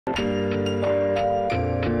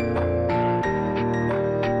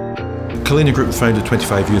Culina Group was founded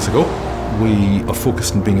 25 years ago. We are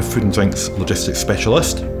focused on being a food and drinks logistics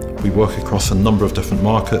specialist. We work across a number of different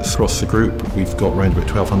markets across the group. We've got around about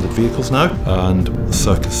 1,200 vehicles now and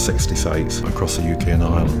circa 60 sites across the UK and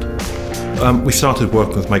Ireland. We started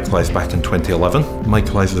working with Microlise back in 2011.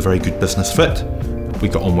 Microlise is a very good business fit. We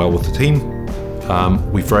got on well with the team.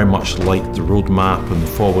 We very much liked the roadmap and the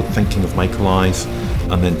forward thinking of Microlise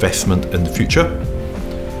and the investment in the future.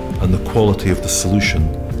 And the quality of the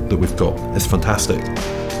solution that we've got is fantastic.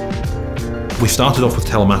 We started off with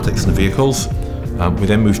telematics in the vehicles. We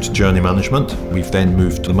then moved to journey management. We've then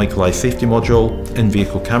moved to the Microlise safety module,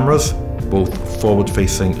 in-vehicle cameras, both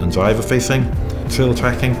forward-facing and driver-facing, trailer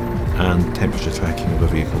tracking and temperature tracking of the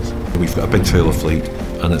vehicles. We've got a big trailer fleet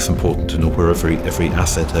and it's important to know where every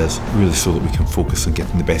asset is, really so that we can focus on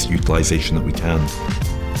getting the best utilisation that we can.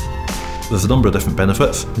 There's a number of different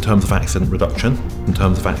benefits in terms of accident reduction, in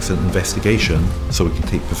terms of accident investigation, so we can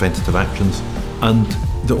take preventative actions, and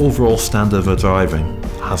the overall standard of our driving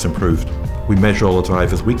has improved. We measure all our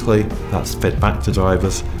drivers weekly, that's fed back to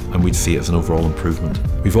drivers, and we'd see it as an overall improvement.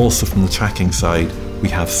 We've also, from the tracking side, we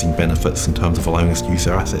have seen benefits in terms of allowing us to use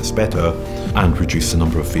our assets better and reduce the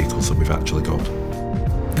number of vehicles that we've actually got.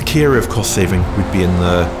 The key area of cost saving would be in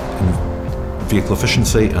vehicle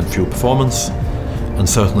efficiency and fuel performance. And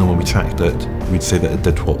certainly when we tracked it, we'd say that it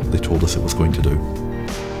did what they told us it was going to do.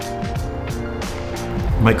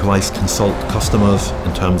 Microlise consult customers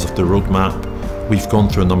in terms of the roadmap. We've gone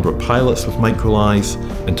through a number of pilots with Microlise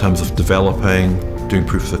in terms of developing, doing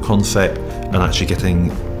proof of concept, and actually getting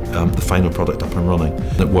the final product up and running.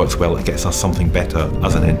 And it works well, it gets us something better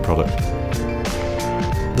as an end product.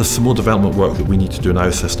 There's some more development work that we need to do in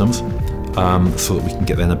our systems so that we can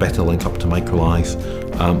get then a better link up to Microlise.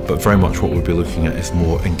 But very much what we'll be looking at is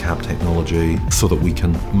more in-cab technology so that we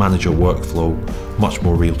can manage our workflow much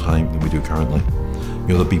more real time than we do currently.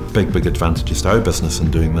 There'll be big advantages to our business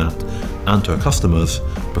in doing that and to our customers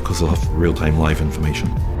because they'll have real-time live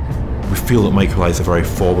information. We feel that Microlise are very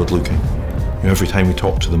forward-looking. Every time we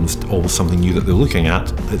talk to them, there's always something new that they're looking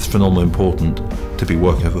at. It's phenomenally important to be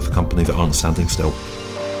working with a company that aren't standing still.